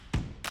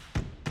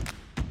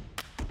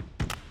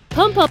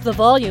Pump up the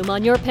volume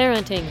on your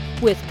parenting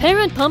with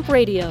Parent Pump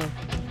Radio.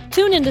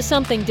 Tune into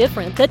something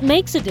different that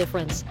makes a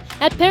difference.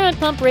 At Parent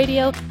Pump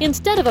Radio,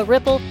 instead of a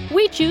ripple,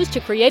 we choose to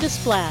create a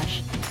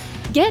splash.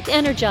 Get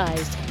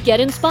energized, get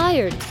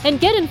inspired, and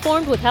get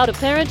informed with how to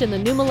parent in the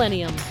new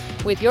millennium.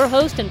 With your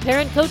host and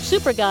parent coach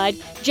super guide,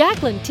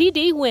 Jacqueline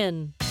T.D.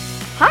 Wynn.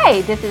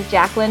 Hi, this is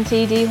Jacqueline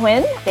T.D.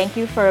 Wynn. Thank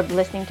you for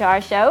listening to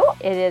our show.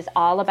 It is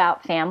all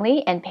about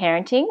family and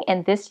parenting,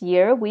 and this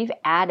year we've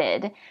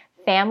added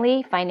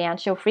family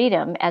financial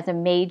freedom as a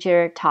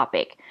major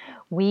topic.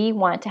 We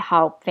want to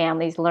help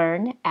families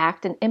learn,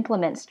 act, and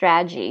implement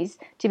strategies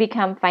to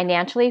become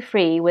financially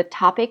free with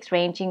topics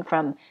ranging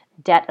from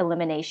debt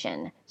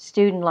elimination,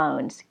 student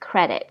loans,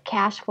 credit,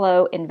 cash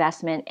flow,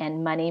 investment,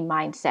 and money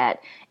mindset,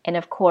 and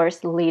of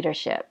course,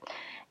 leadership.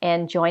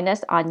 And join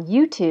us on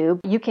YouTube.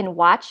 You can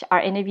watch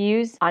our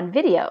interviews on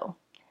video.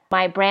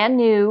 My brand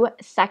new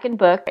second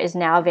book is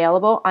now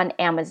available on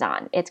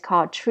Amazon. It's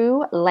called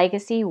True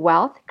Legacy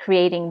Wealth,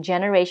 Creating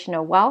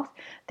Generational Wealth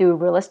Through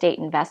Real Estate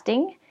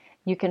Investing.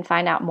 You can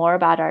find out more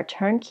about our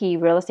turnkey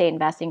real estate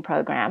investing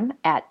program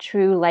at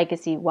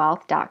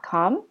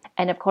truelegacywealth.com.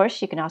 And of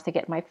course, you can also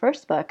get my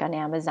first book on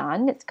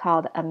Amazon. It's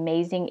called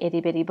Amazing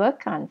Itty Bitty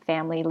Book on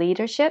Family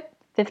Leadership,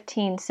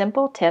 15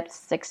 Simple Tips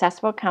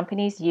Successful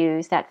Companies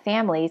Use that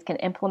Families Can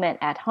Implement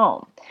at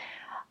Home.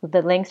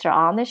 The links are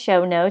on the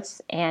show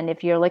notes, and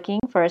if you're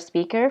looking for a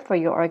speaker for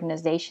your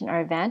organization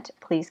or event,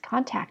 please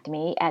contact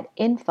me at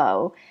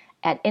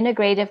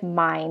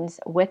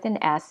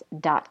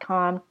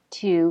info@integrativeminds.com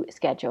to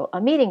schedule a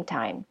meeting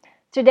time.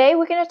 Today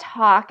we're going to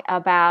talk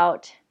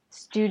about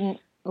student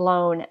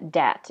loan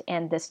debt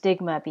and the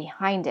stigma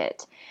behind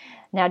it.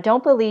 Now,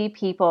 don't believe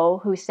people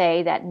who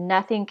say that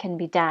nothing can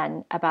be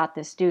done about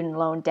the student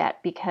loan debt,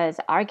 because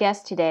our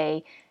guest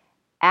today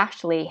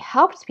actually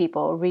helps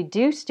people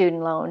reduce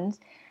student loans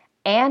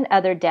and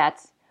other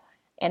debts,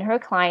 and her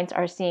clients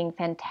are seeing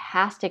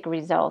fantastic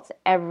results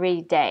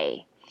every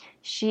day.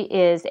 She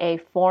is a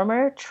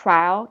former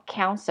trial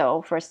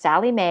counsel for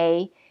Sallie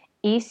Mae,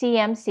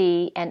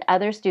 ECMC, and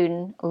other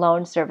student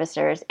loan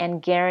servicers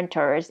and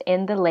guarantors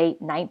in the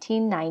late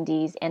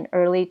 1990s and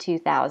early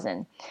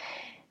 2000s.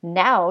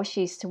 Now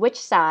she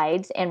switched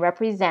sides and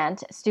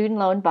represents student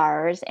loan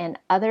borrowers and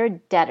other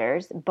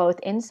debtors both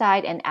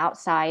inside and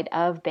outside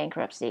of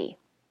bankruptcy.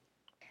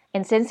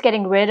 And since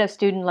getting rid of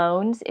student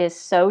loans is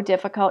so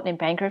difficult in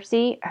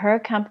bankruptcy, her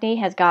company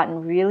has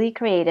gotten really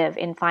creative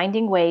in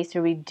finding ways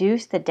to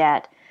reduce the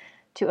debt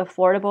to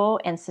affordable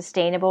and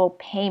sustainable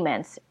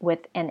payments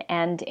with an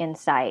end in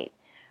sight.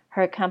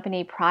 Her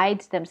company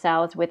prides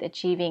themselves with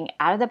achieving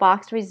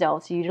out-of-the-box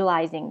results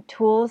utilizing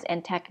tools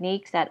and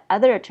techniques that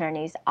other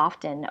attorneys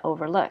often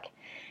overlook.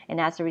 And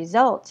as a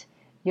result,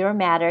 your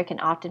matter can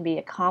often be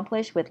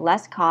accomplished with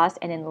less cost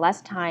and in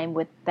less time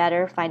with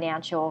better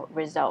financial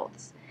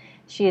results.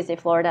 She is a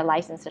Florida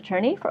licensed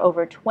attorney for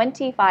over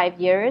 25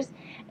 years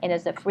and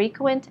is a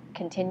frequent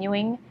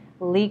continuing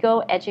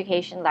legal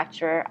education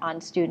lecturer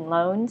on student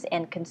loans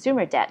and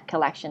consumer debt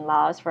collection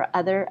laws for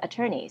other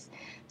attorneys.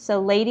 So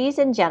ladies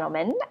and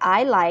gentlemen,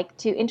 I'd like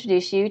to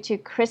introduce you to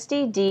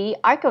Christy D.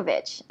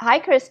 Arkovich. Hi,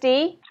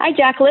 Christy. Hi,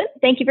 Jacqueline.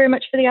 Thank you very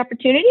much for the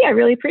opportunity. I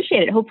really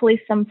appreciate it. Hopefully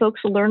some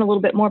folks will learn a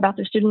little bit more about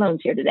their student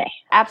loans here today.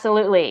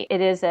 Absolutely. It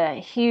is a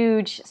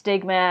huge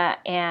stigma,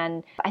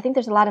 and I think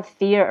there's a lot of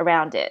fear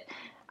around it.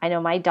 I know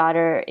my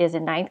daughter is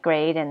in 9th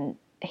grade, and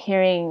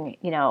hearing,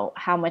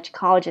 how much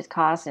colleges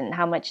cost and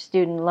how much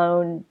student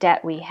loan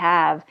debt we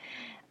have,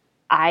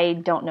 I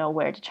don't know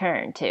where to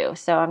turn to.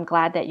 So I'm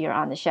glad that you're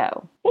on the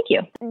show. Thank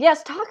you.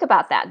 Yes, talk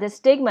about that. The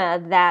stigma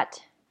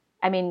that,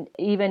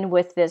 even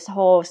with this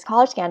whole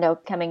college scandal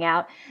coming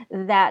out,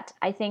 that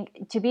I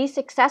think to be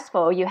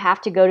successful, you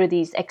have to go to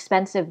these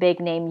expensive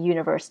big name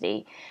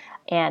university.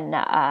 And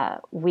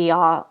we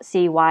all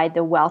see why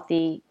the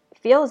wealthy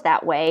feels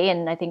that way,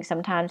 and I think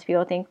sometimes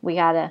people think we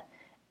gotta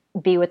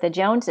be with the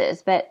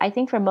Joneses, but I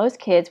think for most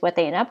kids what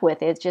they end up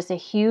with is just a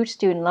huge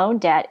student loan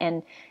debt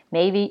and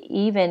maybe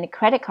even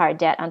credit card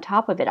debt on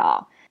top of it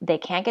all. They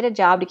can't get a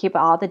job to keep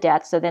all the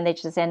debts, so then they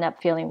just end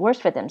up feeling worse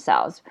for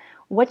themselves.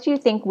 What do you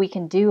think we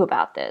can do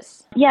about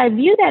this? Yeah, I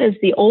view that as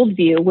the old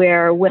view,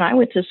 where when I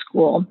went to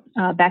school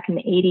back in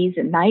the 80s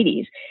and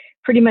 90s,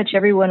 pretty much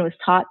everyone was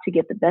taught to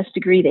get the best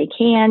degree they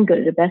can, go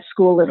to the best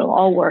school, it'll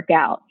all work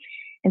out.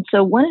 And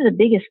so one of the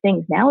biggest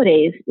things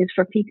nowadays is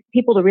for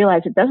people to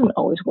realize it doesn't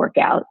always work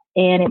out,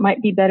 and it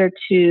might be better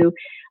to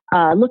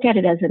look at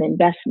it as an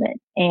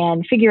investment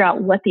and figure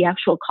out what the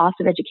actual cost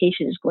of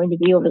education is going to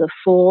be over the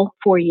full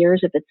 4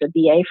 years, if it's a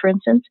BA, for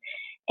instance,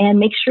 and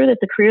make sure that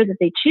the career that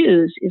they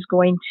choose is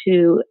going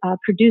to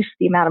produce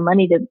the amount of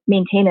money to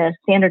maintain a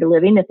standard of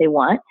living that they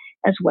want,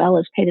 as well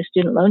as pay the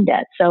student loan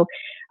debt. So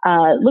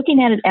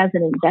looking at it as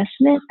an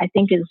investment, I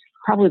think is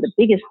probably the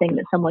biggest thing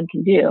that someone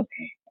can do.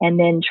 And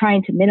then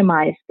trying to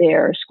minimize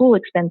their school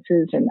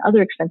expenses and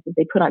other expenses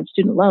they put on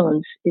student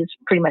loans is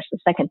pretty much the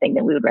second thing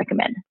that we would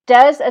recommend.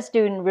 Does a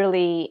student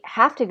really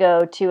have to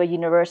go to a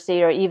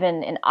university or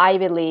even an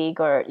Ivy League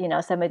or,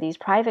 some of these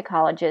private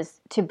colleges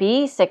to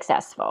be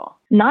successful?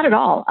 Not at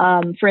all.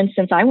 For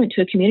instance, I went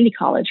to a community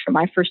college for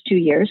my first 2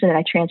 years, and then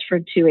I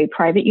transferred to a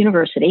private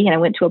university, and I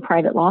went to a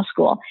private law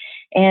school.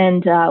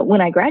 And when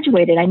I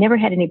graduated, I never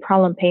had any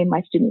problem paying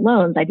my student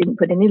loans. I didn't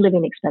put any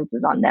living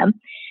expenses on them.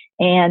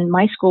 And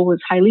my school was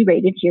highly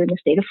rated here in the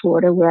state of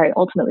Florida, where I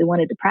ultimately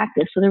wanted to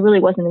practice. So there really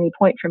wasn't any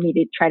point for me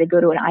to try to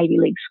go to an Ivy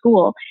League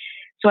school.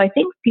 So I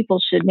think people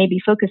should maybe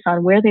focus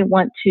on where they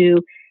want to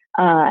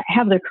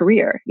have their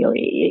career.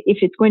 If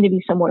it's going to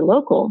be somewhere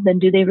local, then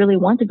do they really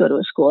want to go to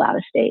a school out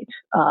of state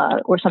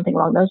or something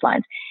along those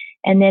lines?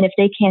 And then if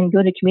they can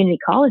go to community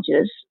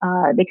colleges,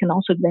 they can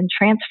also then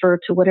transfer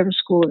to whatever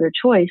school of their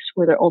choice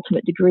where their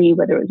ultimate degree,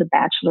 whether it was a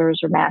bachelor's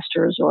or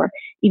master's or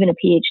even a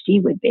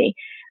PhD would be.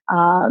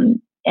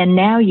 And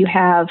now you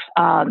have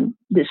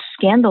this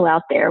scandal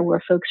out there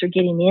where folks are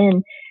getting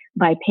in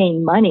by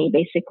paying money,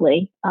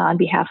 basically, on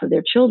behalf of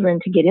their children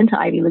to get into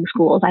Ivy League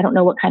schools. I don't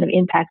know what kind of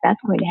impact that's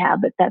going to have,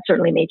 but that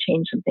certainly may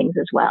change some things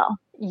as well.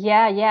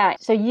 Yeah.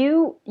 So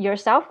you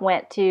yourself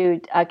went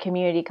to a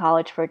community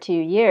college for 2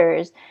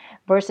 years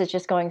versus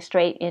just going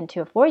straight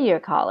into a 4-year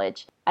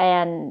college.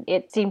 And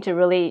it seemed to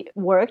really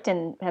worked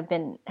and have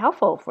been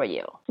helpful for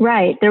you.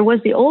 Right. There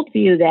was the old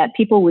view that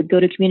people would go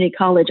to community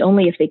college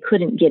only if they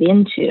couldn't get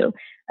into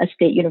a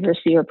state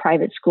university or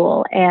private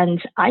school.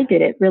 And I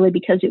did it really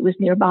because it was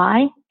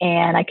nearby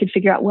and I could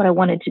figure out what I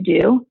wanted to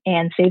do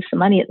and save some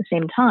money at the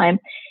same time.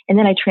 And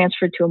then I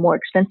transferred to a more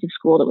expensive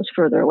school that was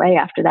further away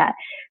after that.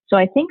 So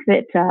I think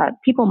that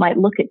people might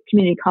look at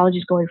community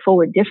colleges going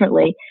forward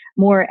differently,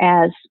 more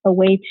as a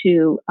way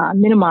to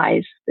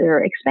minimize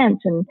their expense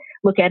and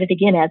look at it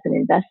again as an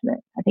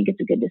investment. I think it's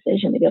a good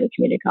decision to go to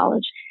community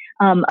college.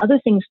 Other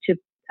things to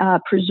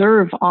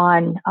preserve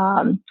on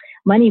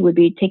money would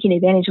be taking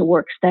advantage of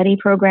work-study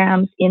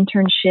programs,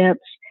 internships,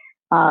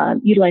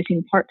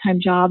 utilizing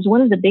part-time jobs.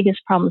 One of the biggest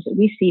problems that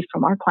we see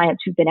from our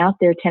clients who've been out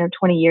there 10 or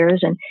 20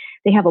 years and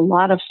they have a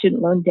lot of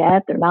student loan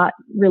debt. They're not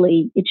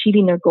really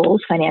achieving their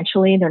goals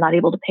financially. They're not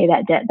able to pay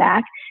that debt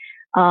back.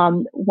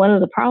 One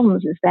of the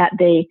problems is that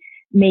they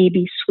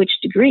maybe switch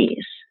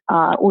degrees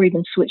or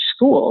even switch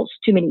schools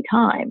too many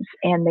times,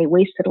 and they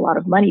wasted a lot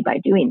of money by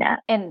doing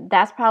that. And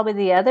that's probably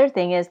the other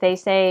thing is they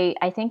say,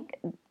 I think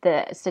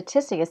the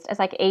statistic is it's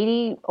like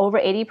over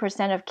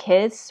 80% of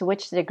kids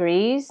switch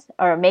degrees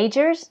or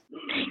majors.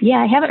 Yeah,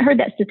 I haven't heard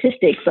that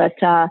statistic, but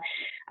I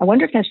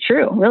wonder if that's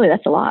true. Really,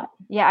 that's a lot.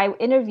 Yeah, I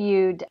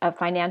interviewed a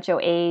financial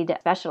aid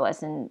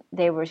specialist, and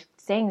they were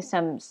saying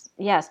some,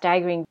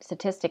 staggering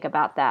statistic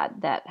about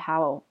that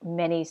how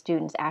many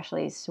students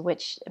actually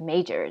switch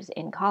majors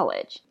in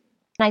college.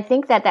 And I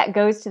think that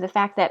goes to the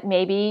fact that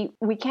maybe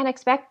we can't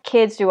expect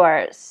kids who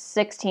are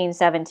 16,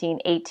 17,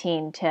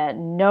 18 to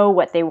know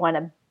what they want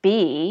to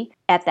be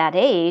at that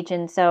age.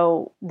 And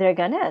so they're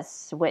going to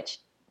switch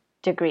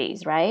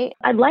degrees, right?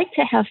 I'd like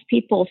to have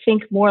people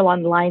think more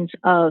along the lines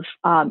of,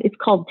 it's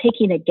called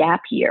taking a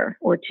gap year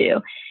or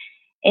two.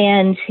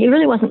 And it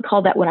really wasn't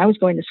called that when I was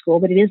going to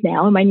school, but it is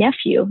now. And my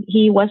nephew,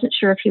 he wasn't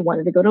sure if he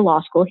wanted to go to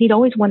law school. He'd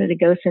always wanted to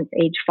go since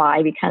age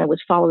 5. He kind of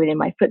was following in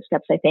my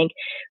footsteps, I think.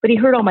 But he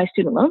heard all my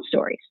student loan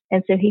stories.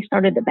 And so he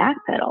started to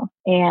backpedal.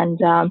 And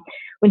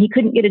when he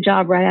couldn't get a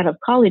job right out of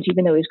college,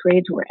 even though his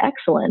grades were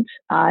excellent,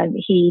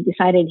 he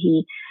decided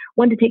he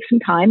wanted to take some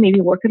time,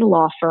 maybe work at a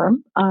law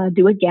firm,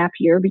 do a gap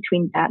year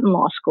between that and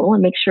law school,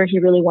 and make sure he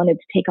really wanted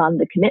to take on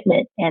the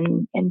commitment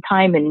and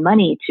time and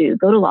money to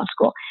go to law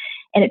school.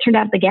 And it turned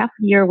out the gap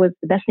year was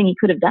the best thing he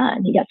could have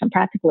done. He got some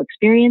practical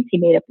experience. He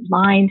made up his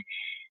mind.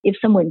 If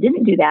someone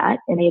didn't do that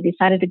and they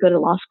decided to go to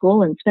law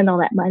school and spend all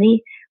that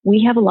money,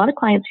 we have a lot of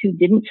clients who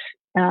didn't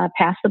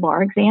pass the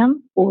bar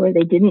exam or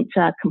they didn't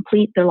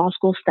complete their law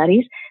school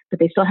studies, but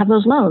they still have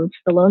those loans.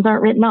 The loans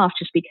aren't written off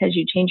just because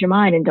you change your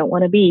mind and don't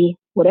want to be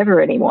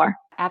whatever anymore.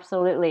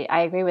 Absolutely.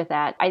 I agree with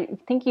that. I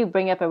think you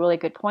bring up a really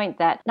good point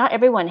that not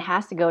everyone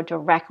has to go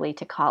directly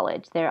to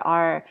college. There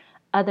are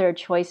other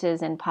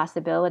choices and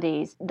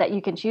possibilities that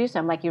you can choose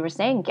from, like you were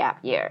saying, gap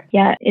year.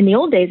 Yeah. In the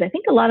old days, I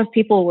think a lot of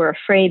people were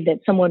afraid that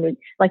someone would,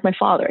 like my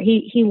father,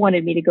 he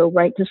wanted me to go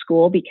right to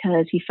school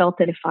because he felt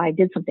that if I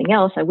did something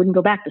else, I wouldn't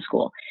go back to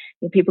school.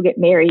 People get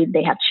married,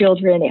 they have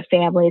children, they have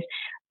families.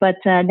 But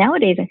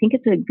nowadays, I think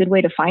it's a good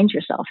way to find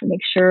yourself and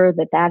make sure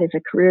that that is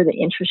a career that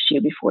interests you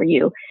before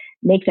you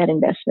make that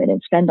investment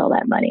and spend all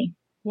that money.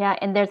 Yeah,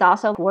 and there's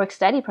also a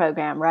work-study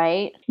program,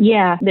 right?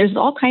 Yeah, there's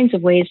all kinds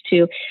of ways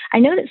to. I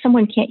know that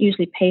someone can't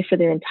usually pay for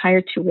their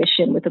entire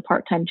tuition with a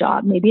part-time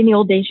job. Maybe in the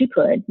old days you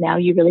could. Now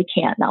you really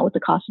can't, not with the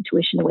cost of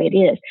tuition the way it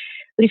is.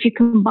 But if you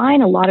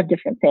combine a lot of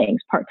different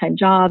things, part-time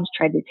jobs,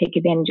 try to take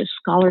advantage of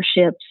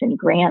scholarships and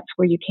grants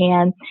where you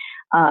can,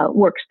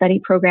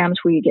 work-study programs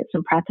where you get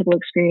some practical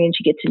experience,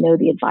 you get to know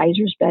the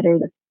advisors better,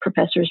 the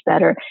professors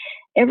better.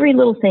 Every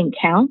little thing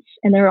counts.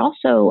 And they're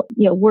also,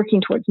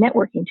 working towards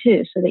networking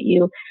too, so that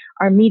you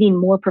are meeting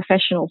more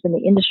professionals in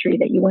the industry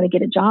that you want to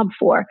get a job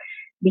for,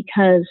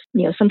 because,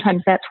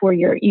 sometimes that's where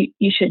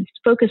you should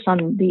focus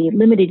on the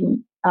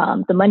limiting,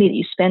 the money that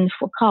you spend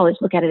for college,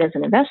 look at it as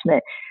an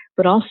investment,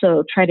 but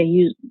also try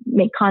to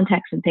make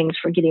contacts and things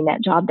for getting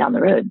that job down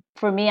the road.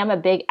 For me, I'm a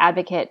big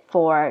advocate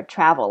for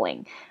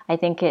traveling. I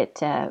think it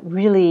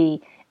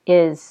really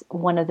is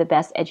one of the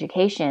best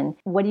education.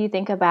 What do you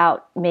think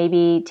about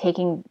maybe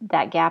taking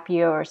that gap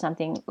year or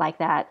something like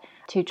that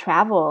to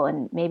travel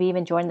and maybe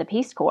even join the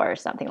Peace Corps or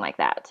something like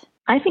that?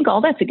 I think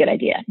all that's a good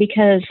idea,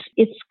 because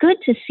it's good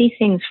to see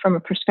things from a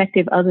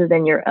perspective other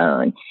than your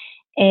own.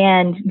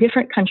 And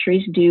different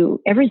countries do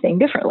everything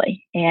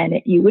differently. And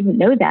you wouldn't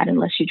know that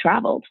unless you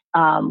traveled.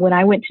 When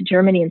I went to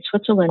Germany and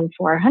Switzerland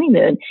for our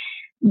honeymoon,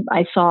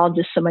 I saw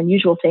just some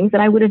unusual things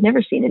that I would have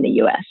never seen in the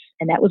U.S.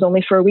 And that was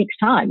only for a week's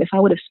time. If I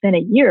would have spent a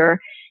year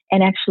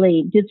and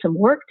actually did some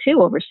work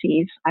too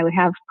overseas, I would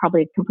have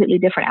probably a completely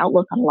different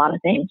outlook on a lot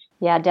of things.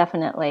 Yeah,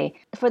 definitely.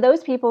 For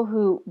those people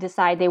who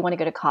decide they want to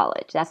go to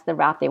college, that's the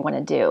route they want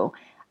to do,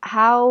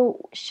 how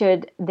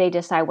should they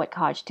decide what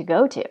college to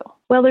go to?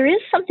 Well, there is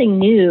something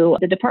new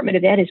the Department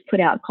of Ed has put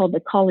out called the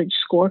College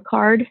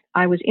Scorecard.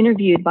 I was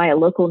interviewed by a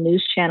local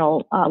news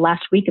channel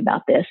last week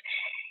about this,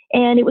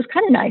 and it was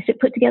kind of nice.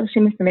 It put together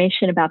some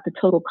information about the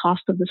total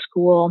cost of the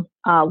school.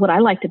 What I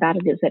liked about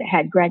it is that it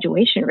had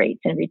graduation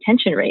rates and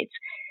retention rates.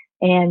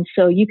 And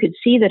so you could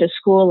see that a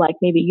school like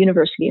maybe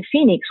University of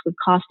Phoenix would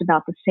cost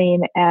about the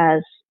same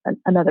as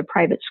another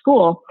private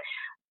school.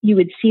 You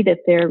would see that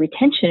their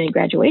retention and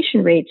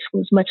graduation rates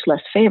was much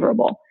less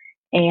favorable.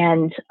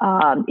 And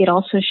it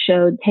also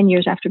showed 10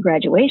 years after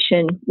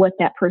graduation what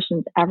that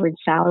person's average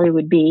salary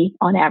would be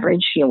on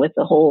average, with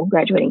the whole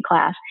graduating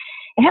class.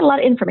 It had a lot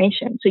of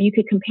information. So you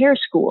could compare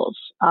schools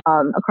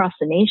across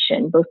the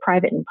nation, both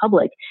private and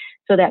public.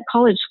 So that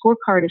College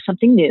Scorecard is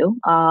something new.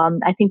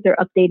 I think they're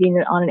updating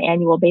it on an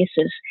annual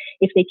basis.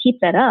 If they keep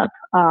that up,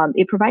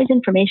 it provides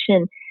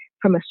information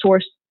from a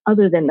source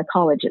other than the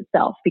college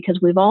itself, because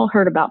we've all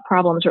heard about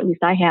problems, or at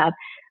least I have,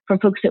 from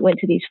folks that went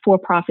to these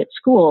for-profit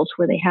schools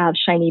where they have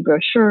shiny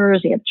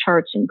brochures, they have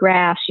charts and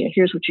graphs,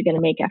 here's what you're going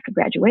to make after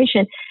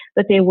graduation,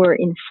 but they were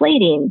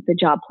inflating the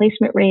job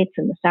placement rates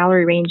and the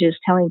salary ranges,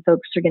 telling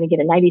folks they're going to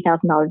get a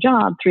 $90,000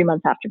 job 3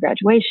 months after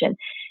graduation.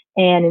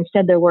 And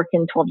instead they're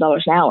working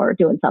 $12 an hour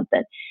doing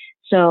something.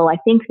 So I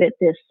think that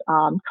this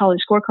College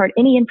Scorecard,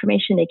 any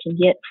information they can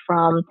get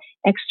from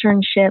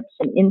externships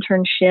and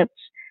internships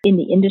in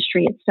the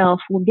industry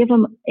itself, will give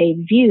them a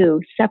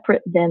view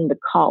separate than the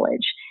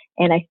college.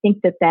 And I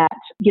think that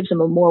gives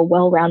them a more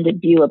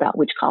well-rounded view about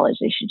which college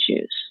they should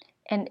choose.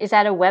 And is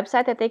that a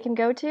website that they can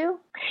go to?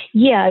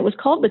 Yeah, it was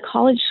called the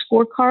College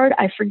Scorecard.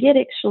 I forget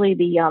actually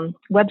the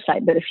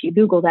website, but if you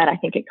Google that, I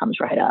think it comes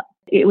right up.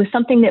 It was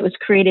something that was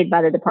created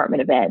by the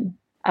Department of Ed.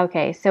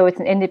 Okay, so it's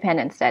an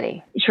independent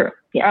study. Sure.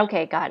 Yeah.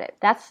 Okay, got it.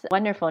 That's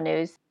wonderful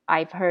news.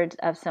 I've heard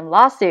of some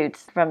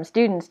lawsuits from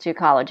students to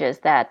colleges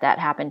that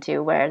happened to,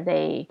 where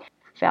they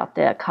felt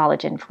the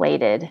college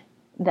inflated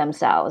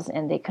themselves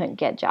and they couldn't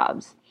get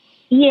jobs.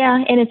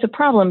 Yeah, and it's a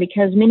problem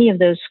because many of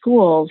those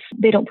schools,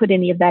 they don't put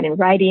any of that in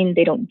writing.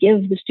 They don't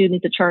give the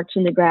student the charts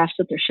and the graphs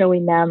that they're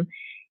showing them.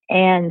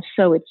 And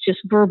so it's just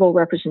verbal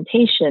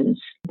representations.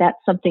 That's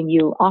something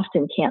you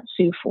often can't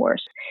sue for.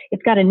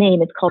 It's got a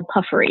name. It's called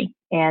puffery.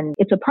 And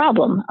it's a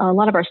problem. A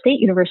lot of our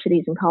state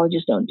universities and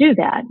colleges don't do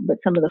that, but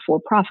some of the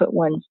for-profit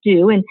ones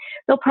do. And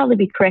they'll probably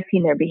be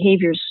correcting their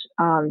behaviors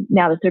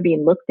now that they're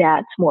being looked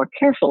at more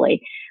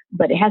carefully.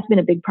 But it has been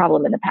a big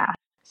problem in the past.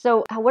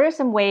 So what are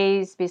some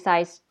ways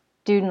besides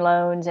student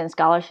loans and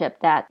scholarship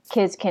that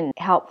kids can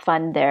help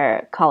fund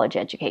their college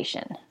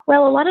education?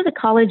 Well, a lot of the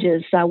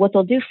colleges, what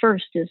they'll do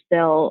first is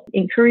they'll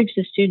encourage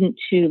the student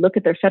to look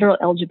at their federal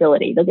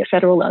eligibility. They'll get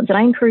federal loans. And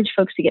I encourage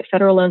folks to get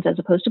federal loans as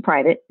opposed to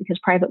private, because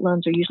private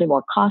loans are usually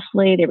more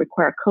costly. They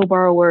require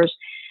co-borrowers.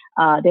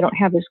 They don't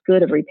have as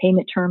good of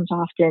repayment terms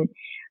often.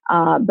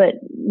 But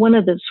one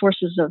of the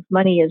sources of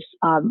money is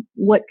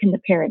what can the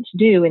parents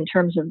do in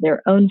terms of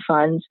their own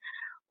funds.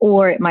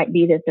 Or it might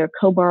be that they're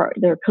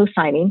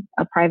co-signing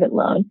a private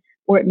loan,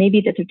 or it may be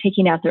that they're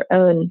taking out their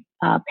own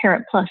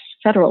Parent Plus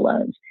federal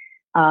loans.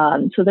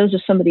 So those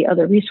are some of the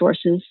other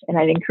resources. And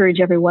I'd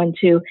encourage everyone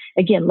to,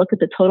 again, look at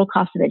the total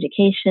cost of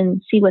education,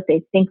 see what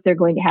they think they're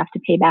going to have to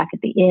pay back at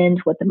the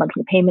end, what the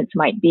monthly payments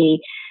might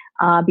be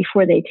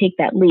before they take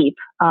that leap.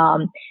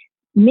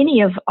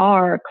 Many of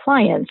our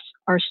clients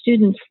are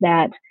students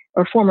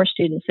or former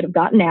students that have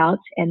gotten out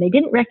and they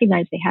didn't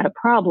recognize they had a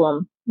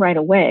problem right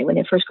away when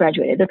they first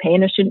graduated. They're paying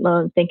their student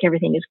loans, think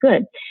everything is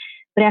good.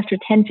 But after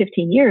 10,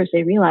 15 years,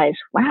 they realize,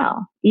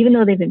 wow, even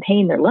though they've been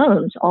paying their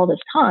loans all this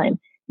time,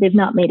 they've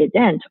not made a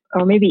dent,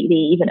 or maybe they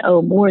even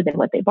owe more than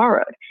what they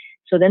borrowed.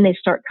 So then they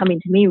start coming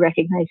to me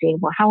recognizing,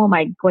 well, how am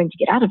I going to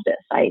get out of this?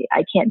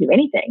 I can't do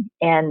anything.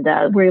 And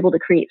we're able to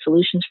create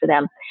solutions for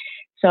them.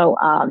 So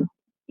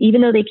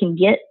even though they can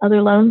get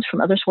other loans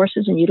from other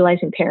sources and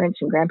utilizing parents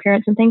and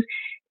grandparents and things,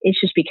 it's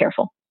just be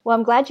careful. Well,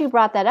 I'm glad you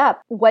brought that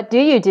up. What do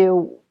you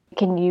do?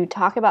 Can you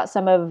talk about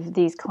some of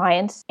these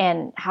clients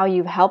and how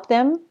you've helped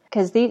them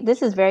Because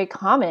this is a very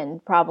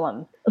common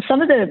problem. Some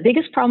of the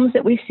biggest problems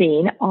that we've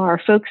seen are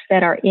folks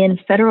that are in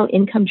federal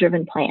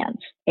income-driven plans,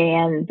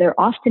 and they're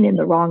often in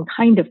the wrong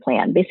kind of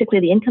plan. Basically,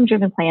 the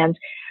income-driven plans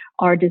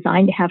are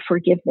designed to have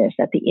forgiveness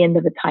at the end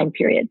of the time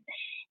period.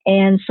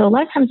 And so a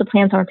lot of times the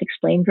plans aren't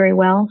explained very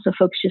well, so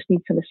folks just need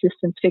some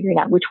assistance figuring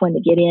out which one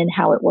to get in,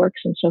 how it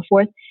works, and so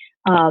forth.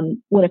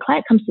 When a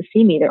client comes to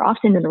see me, they're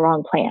often in the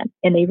wrong plan,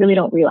 and they really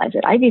don't realize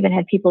it. I've even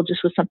had people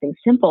just with something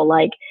simple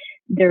like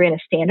they're in a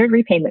standard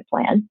repayment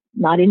plan,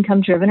 not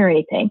income-driven or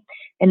anything,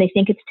 and they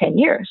think it's 10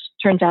 years.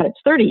 Turns out it's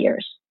 30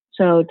 years.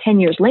 So 10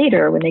 years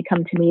later, when they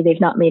come to me, they've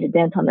not made a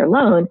dent on their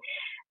loan.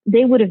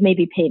 They would have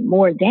maybe paid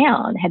more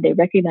down had they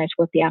recognized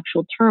what the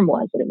actual term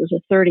was, that it was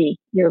a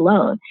 30-year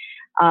loan.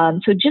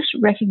 So just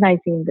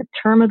recognizing the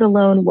term of the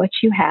loan, what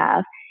you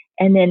have,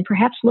 and then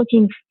perhaps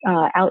looking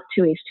out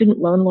to a student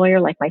loan lawyer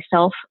like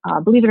myself.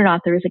 Believe it or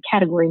not, there is a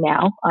category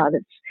now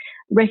that's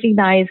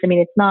recognized. I mean,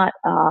 it's not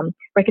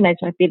recognized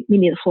by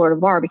many of the Florida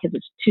bar because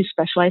it's too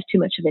specialized, too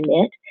much of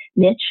a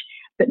niche.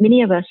 But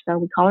many of us,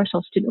 we call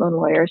ourselves student loan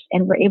lawyers,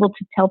 and we're able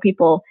to tell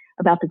people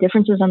about the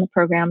differences on the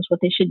programs, what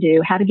they should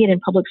do, how to get in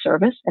public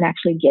service and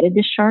actually get a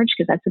discharge,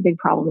 because that's a big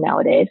problem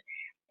nowadays.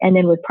 And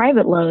then with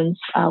private loans,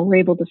 we're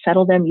able to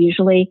settle them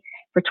usually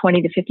for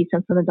 20 to 50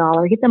 cents on the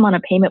dollar, get them on a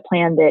payment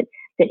plan that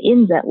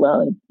ends that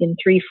loan in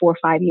 3, 4,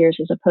 5 years,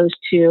 as opposed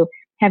to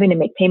having to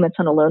make payments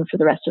on a loan for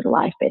the rest of their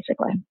life,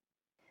 basically.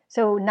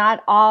 So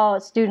not all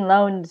student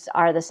loans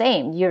are the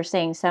same. You're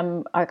saying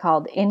some are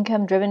called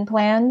income-driven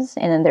plans,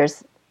 and then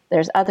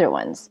there's other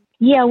ones.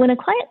 Yeah, when a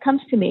client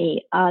comes to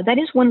me, that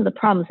is one of the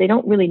problems. They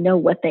don't really know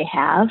what they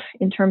have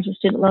in terms of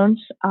student loans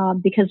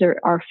because there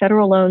are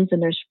federal loans and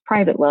there's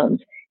private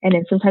loans. And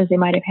then sometimes they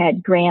might have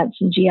had grants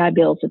and GI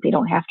Bills that they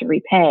don't have to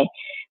repay.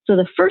 So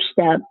the first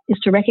step is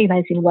to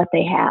recognizing what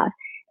they have.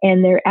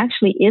 And there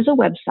actually is a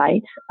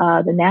website,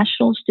 the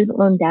National Student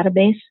Loan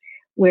Database,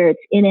 where it's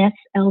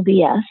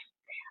NSLDS.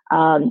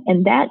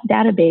 And that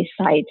database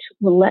site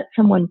will let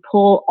someone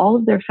pull all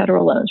of their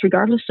federal loans,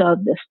 regardless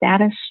of the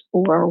status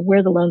or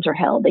where the loans are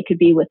held. They could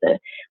be with the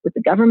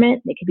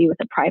government, they could be with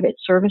a private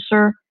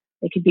servicer,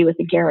 they could be with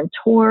a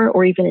guarantor,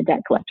 or even a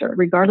debt collector.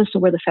 Regardless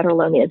of where the federal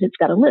loan is, it's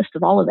got a list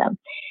of all of them.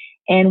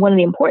 And one of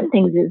the important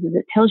things is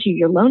it tells you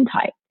your loan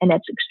type, and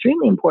that's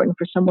extremely important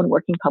for someone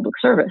working public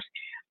service.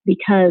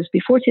 Because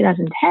before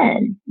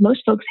 2010,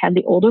 most folks had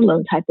the older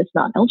loan type that's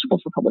not eligible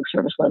for public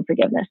service loan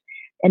forgiveness,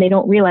 and they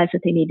don't realize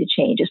that they need to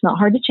change. It's not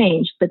hard to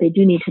change, but they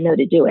do need to know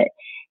to do it.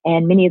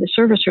 And many of the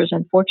servicers,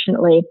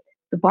 unfortunately,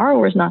 the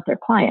borrower is not their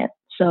client,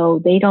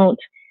 so they don't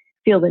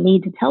feel the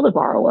need to tell the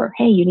borrower,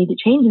 hey, you need to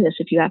change this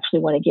if you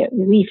actually want to get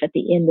relief at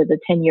the end of the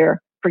 10-year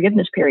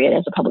forgiveness period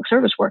as a public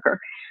service worker.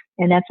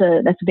 And that's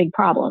a big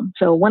problem.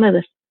 So one of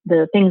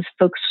the things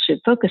folks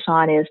should focus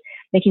on is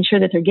making sure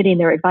that they're getting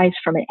their advice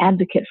from an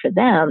advocate for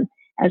them,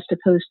 as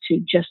opposed to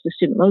just the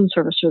student loan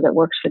servicer that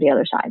works for the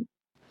other side.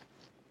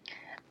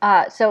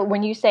 So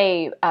when you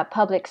say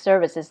public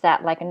service, is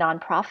that like a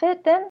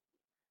nonprofit then?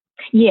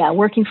 Yeah,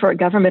 working for a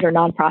government or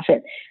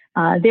nonprofit.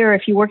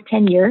 If you work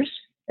 10 years,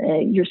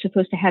 you're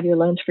supposed to have your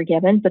loans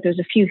forgiven, but there's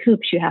a few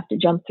hoops you have to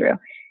jump through.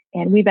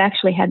 And we've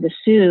actually had to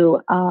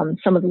sue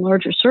some of the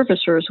larger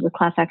servicers with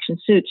class action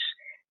suits,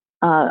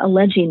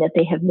 alleging that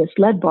they have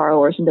misled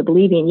borrowers into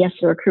believing, yes,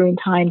 they're accruing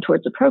time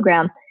towards the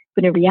program,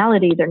 but in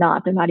reality, they're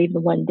not. They're not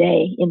even one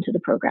day into the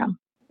program.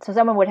 So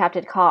someone would have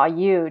to call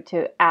you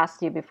to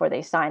ask you before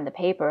they sign the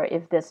paper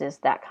if this is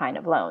that kind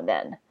of loan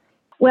then?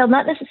 Well,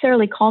 not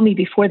necessarily call me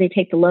before they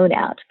take the loan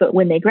out, but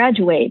when they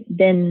graduate,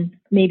 then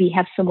maybe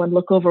have someone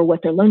look over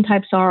what their loan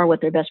types are,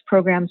 what their best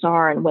programs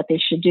are, and what they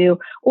should do.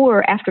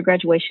 Or after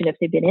graduation, if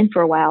they've been in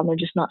for a while and they're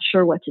just not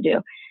sure what to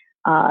do.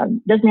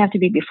 Doesn't have to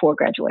be before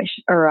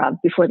graduation or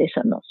before they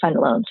sign the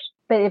loans.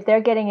 But if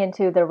they're getting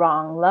into the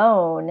wrong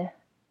loan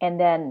and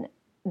then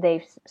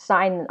they've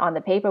signed on the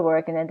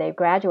paperwork and then they've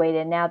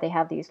graduated and now they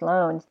have these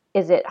loans,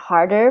 is it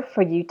harder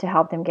for you to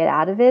help them get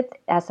out of it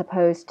as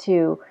opposed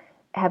to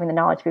having the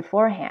knowledge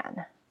beforehand?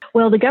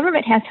 Well, the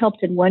government has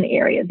helped in one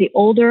area. The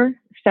older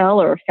FFEL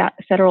or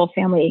federal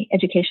family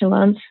education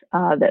loans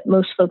that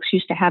most folks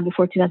used to have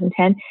before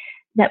 2010,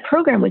 that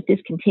program was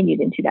discontinued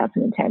in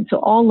 2010. So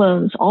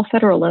all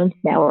federal loans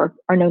now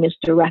are known as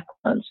direct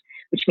loans,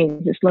 which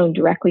means it's loaned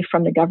directly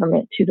from the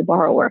government to the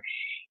borrower.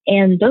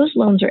 And those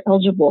loans are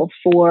eligible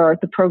for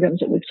the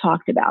programs that we've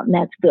talked about, and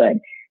that's good.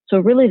 So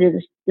really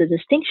the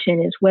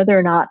distinction is whether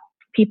or not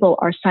people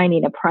are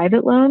signing a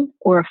private loan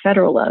or a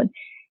federal loan.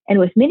 And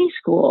with many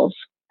schools,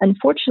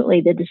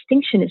 unfortunately, the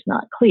distinction is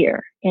not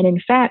clear. And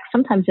in fact,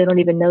 sometimes they don't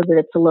even know that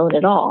it's a loan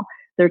at all.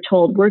 They're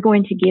told, we're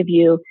going to give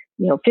you,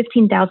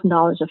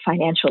 $15,000 of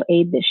financial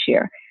aid this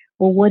year.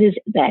 Well, what is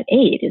that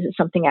aid? Is it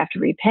something I have to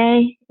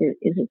repay?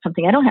 Is it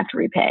something I don't have to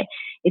repay?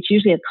 It's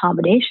usually a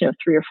combination of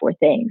 3 or 4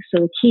 things.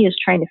 So the key is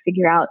trying to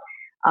figure out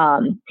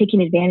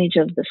taking advantage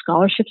of the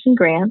scholarships and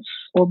grants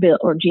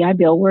or GI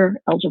Bill where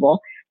eligible,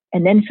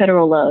 and then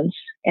federal loans,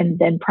 and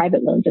then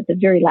private loans at the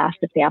very last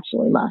if they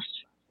absolutely must.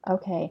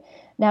 Okay.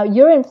 Now,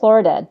 you're in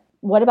Florida.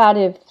 What about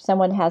if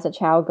someone has a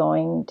child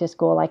going to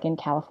school like in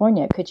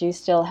California? Could you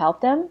still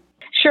help them?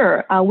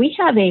 Sure. We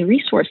have a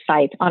resource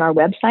site on our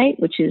website,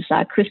 which is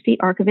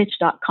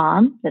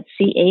ChristyArkovich.com. That's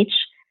ChrisTie,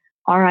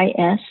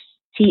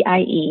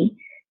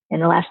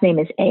 and the last name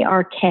is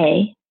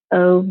ARKOVICH.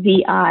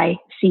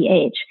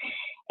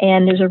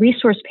 And there's a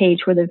resource page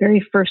where the very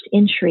first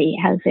entry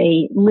has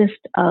a list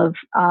of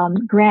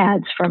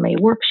grads from a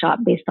workshop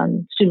based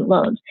on student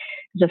loans.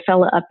 There's a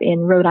fellow up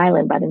in Rhode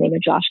Island by the name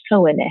of Josh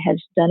Cohen that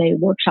has done a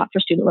workshop for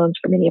student loans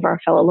for many of our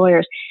fellow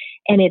lawyers.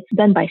 And it's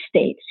done by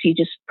state. So you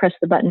just press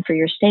the button for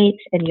your state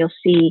and you'll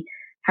see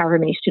however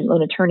many student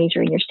loan attorneys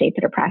are in your state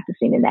that are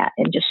practicing in that,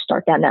 and just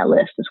start down that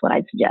list is what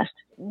I'd suggest.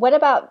 What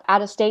about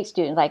out-of-state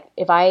students? Like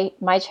if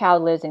my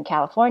child lives in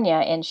California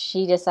and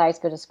she decides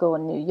to go to school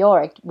in New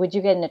York, would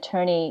you get an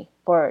attorney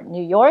for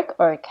New York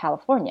or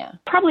California?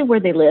 Probably where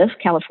they live,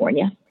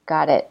 California.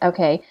 Got it.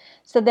 Okay.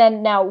 So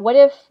then now what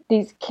if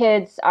these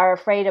kids are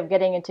afraid of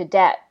getting into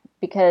debt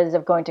because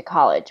of going to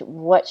college?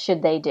 What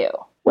should they do?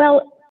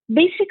 Well,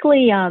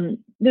 basically,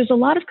 there's a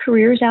lot of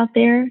careers out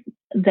there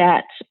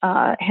that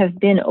have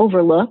been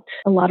overlooked,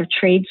 a lot of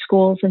trade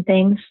schools and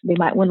things. They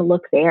might want to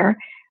look there.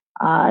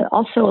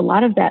 Also, a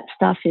lot of that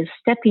stuff is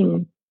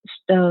stepping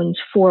stones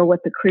for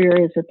what the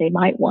career is that they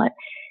might want.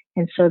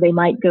 And so they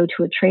might go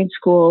to a trade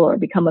school or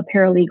become a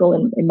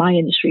paralegal in my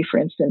industry, for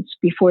instance,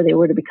 before they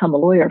were to become a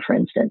lawyer, for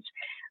instance.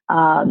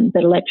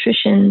 But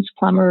electricians,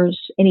 plumbers,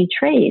 any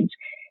trades,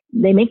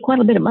 they make quite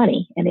a bit of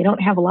money and they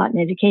don't have a lot in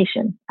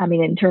education. I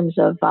mean, in terms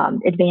of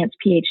advanced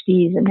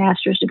PhDs and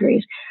master's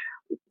degrees.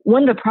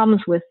 One of the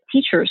problems with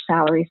teachers'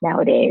 salaries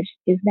nowadays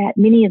is that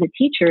many of the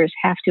teachers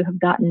have to have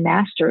gotten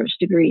master's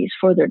degrees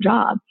for their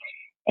job,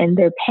 and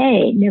their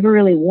pay never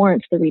really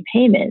warrants the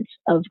repayment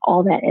of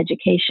all that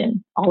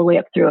education all the way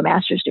up through a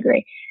master's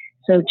degree.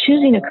 So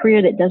choosing a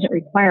career that doesn't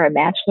require a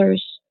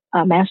master's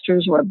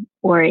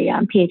or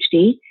a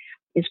PhD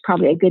is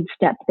probably a good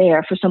step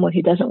there for someone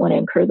who doesn't want to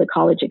incur the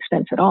college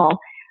expense at all.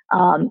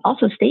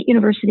 Also, state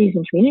universities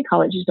and community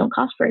colleges don't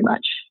cost very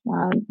much.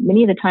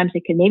 Many of the times they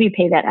can maybe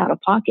pay that out of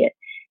pocket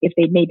if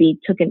they'd maybe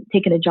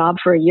taken a job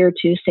for a year or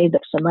two, saved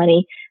up some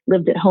money,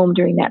 lived at home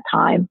during that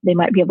time. They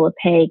might be able to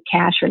pay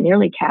cash or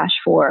nearly cash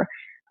for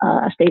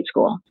a state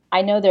school.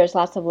 I know there's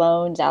lots of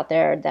loans out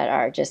there that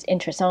are just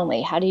interest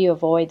only. How do you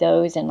avoid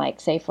those and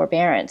say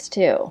forbearance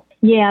too?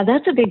 Yeah,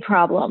 that's a big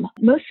problem.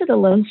 Most of the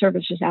loan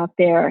servicers out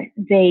there,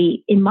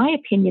 in my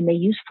opinion, they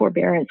use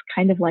forbearance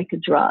kind of like a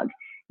drug.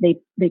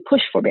 They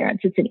push forbearance.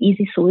 It's an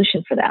easy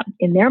solution for them.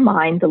 In their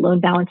mind, the loan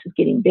balance is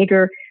getting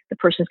bigger. The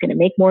person's going to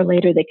make more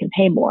later. They can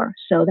pay more.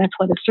 So that's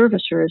why the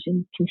servicer is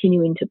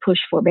continuing to push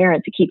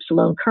forbearance. It keeps the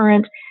loan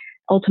current.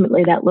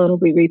 Ultimately, that loan will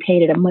be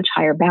repaid at a much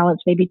higher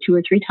balance, maybe 2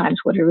 or 3 times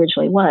what it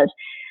originally was.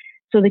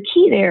 So the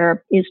key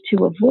there is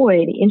to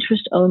avoid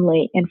interest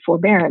only and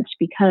forbearance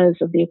because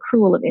of the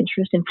accrual of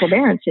interest. In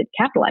forbearance, it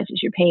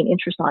capitalizes. You're paying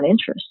interest on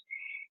interest.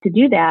 To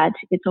do that,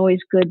 it's always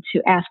good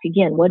to ask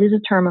again, what is the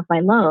term of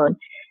my loan?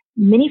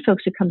 Many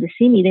folks who come to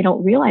see me, they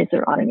don't realize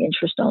they're on an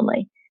interest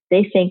only.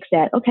 They think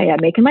that, okay, I'm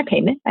making my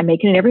payment. I'm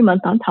making it every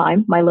month on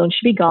time. My loan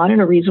should be gone in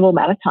a reasonable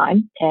amount of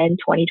time, 10,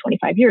 20,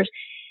 25 years.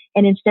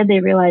 And instead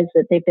they realize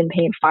that they've been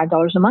paying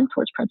 $5 a month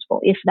towards principal,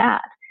 if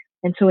that.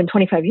 And so in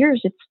 25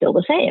 years, it's still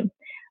the same.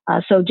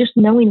 So just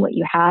knowing what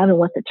you have and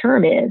what the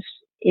term is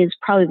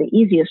probably the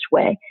easiest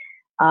way.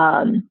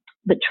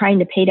 But trying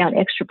to pay down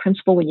extra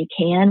principal when you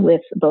can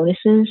with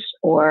bonuses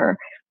or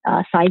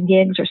side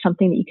gigs or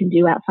something that you can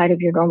do outside of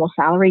your normal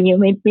salary.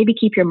 Maybe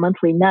keep your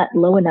monthly nut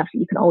low enough that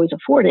you can always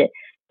afford it,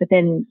 but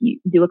then you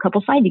do a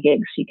couple side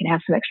gigs so you can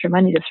have some extra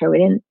money to throw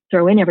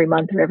in every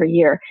month or every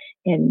year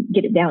and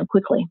get it down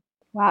quickly.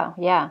 Wow.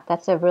 Yeah,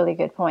 that's a really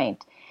good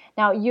point.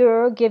 Now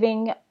you're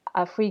giving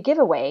a free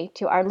giveaway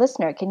to our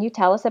listener. Can you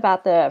tell us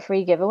about the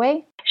free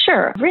giveaway?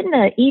 Sure. I've written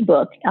an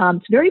ebook.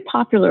 It's very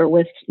popular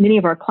with many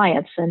of our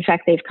clients. In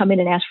fact, they've come in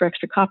and asked for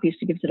extra copies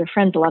to give to their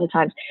friends a lot of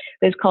times.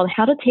 But it's called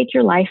How to Take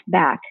Your Life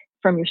Back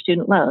from Your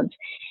Student Loans.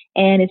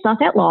 And it's not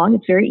that long.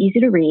 It's very easy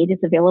to read.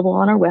 It's available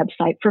on our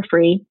website for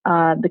free,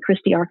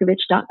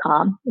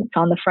 thechristyarkovich.com. It's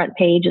on the front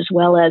page, as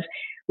well as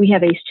we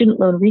have a student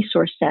loan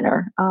resource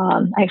center.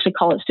 I actually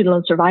call it Student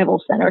Loan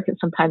Survival Center because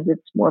sometimes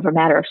it's more of a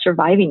matter of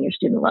surviving your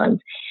student loans.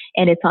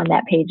 And it's on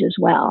that page as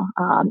well.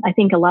 I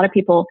think a lot of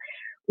people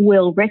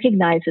will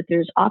recognize that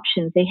there's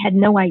options they had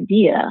no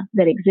idea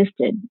that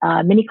existed.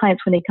 Many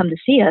clients, when they come to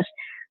see us,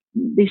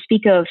 they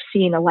speak of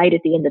seeing a light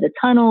at the end of the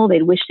tunnel.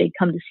 They wish they'd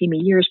come to see me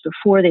years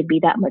before. They'd be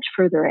that much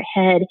further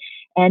ahead.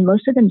 And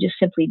most of them just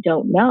simply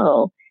don't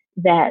know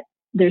that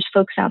there's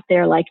folks out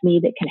there like me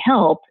that can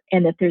help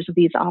and that there's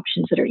these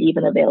options that are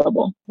even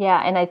available.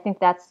 Yeah, and I think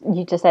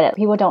you just said it.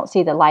 People don't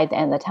see the light at the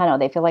end of the tunnel.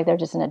 They feel like they're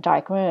just in a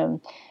dark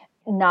room,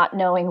 not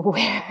knowing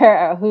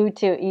where or who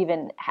to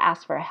even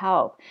ask for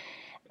help.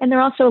 And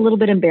they're also a little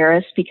bit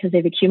embarrassed because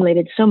they've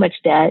accumulated so much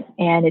debt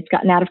and it's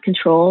gotten out of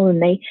control,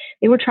 and they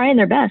were trying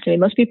their best. I mean,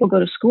 most people go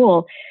to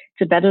school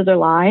to better their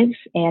lives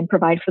and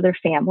provide for their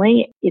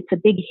family. It's a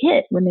big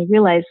hit when they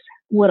realize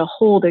what a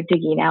hole they're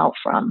digging out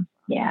from.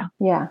 Yeah.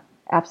 Yeah,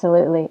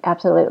 absolutely.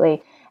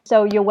 Absolutely.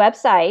 So your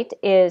website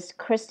is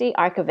Christie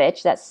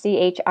Arkavich, that's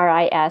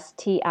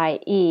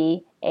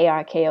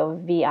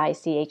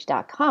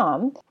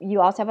ChristieArkovich.com.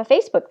 You also have a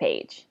Facebook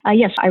page.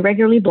 Yes, I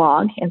regularly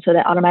blog, and so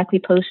that automatically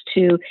posts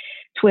to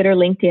Twitter,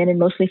 LinkedIn, and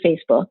mostly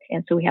Facebook.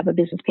 And so we have a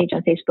business page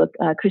on Facebook,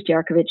 Christie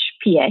Arkavich,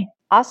 PA.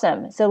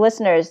 Awesome. So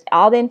listeners,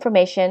 all the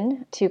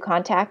information to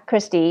contact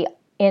Christie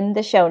in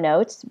the show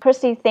notes.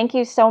 Christie, thank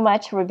you so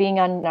much for being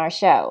on our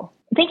show.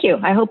 Thank you.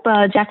 I hope,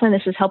 Jacqueline,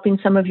 this is helping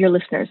some of your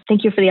listeners.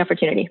 Thank you for the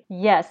opportunity.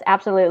 Yes,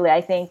 absolutely. I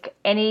think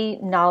any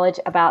knowledge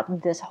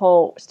about this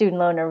whole student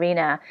loan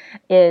arena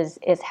is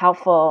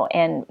helpful.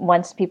 And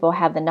once people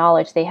have the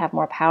knowledge, they have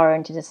more power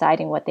into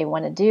deciding what they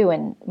want to do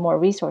and more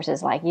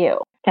resources like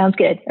you. Sounds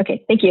good.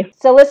 Okay, thank you.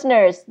 So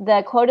listeners,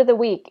 the quote of the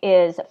week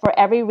is, for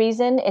every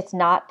reason it's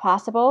not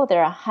possible,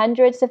 there are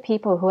hundreds of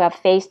people who have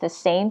faced the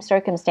same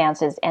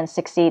circumstances and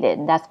succeeded.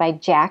 And that's by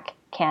Jack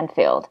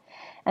Canfield.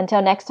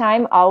 Until next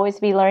time, always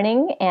be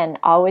learning and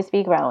always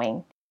be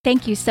growing.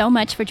 Thank you so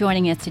much for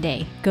joining us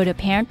today. Go to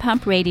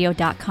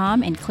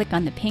parentpumpradio.com and click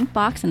on the pink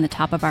box on the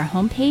top of our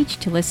homepage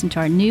to listen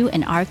to our new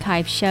and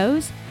archived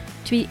shows.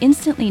 To be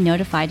instantly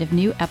notified of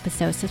new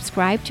episodes,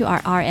 subscribe to our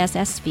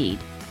RSS feed.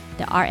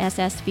 The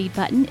RSS feed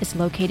button is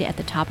located at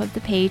the top of the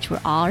page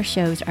where all our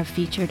shows are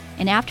featured.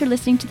 And after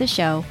listening to the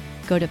show,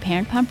 go to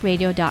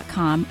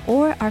parentpumpradio.com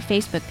or our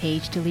Facebook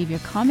page to leave your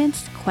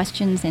comments,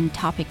 questions, and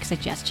topic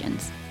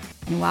suggestions.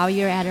 And while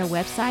you're at our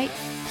website,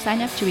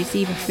 sign up to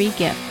receive a free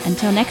gift.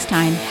 Until next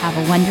time, have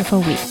a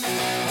wonderful week.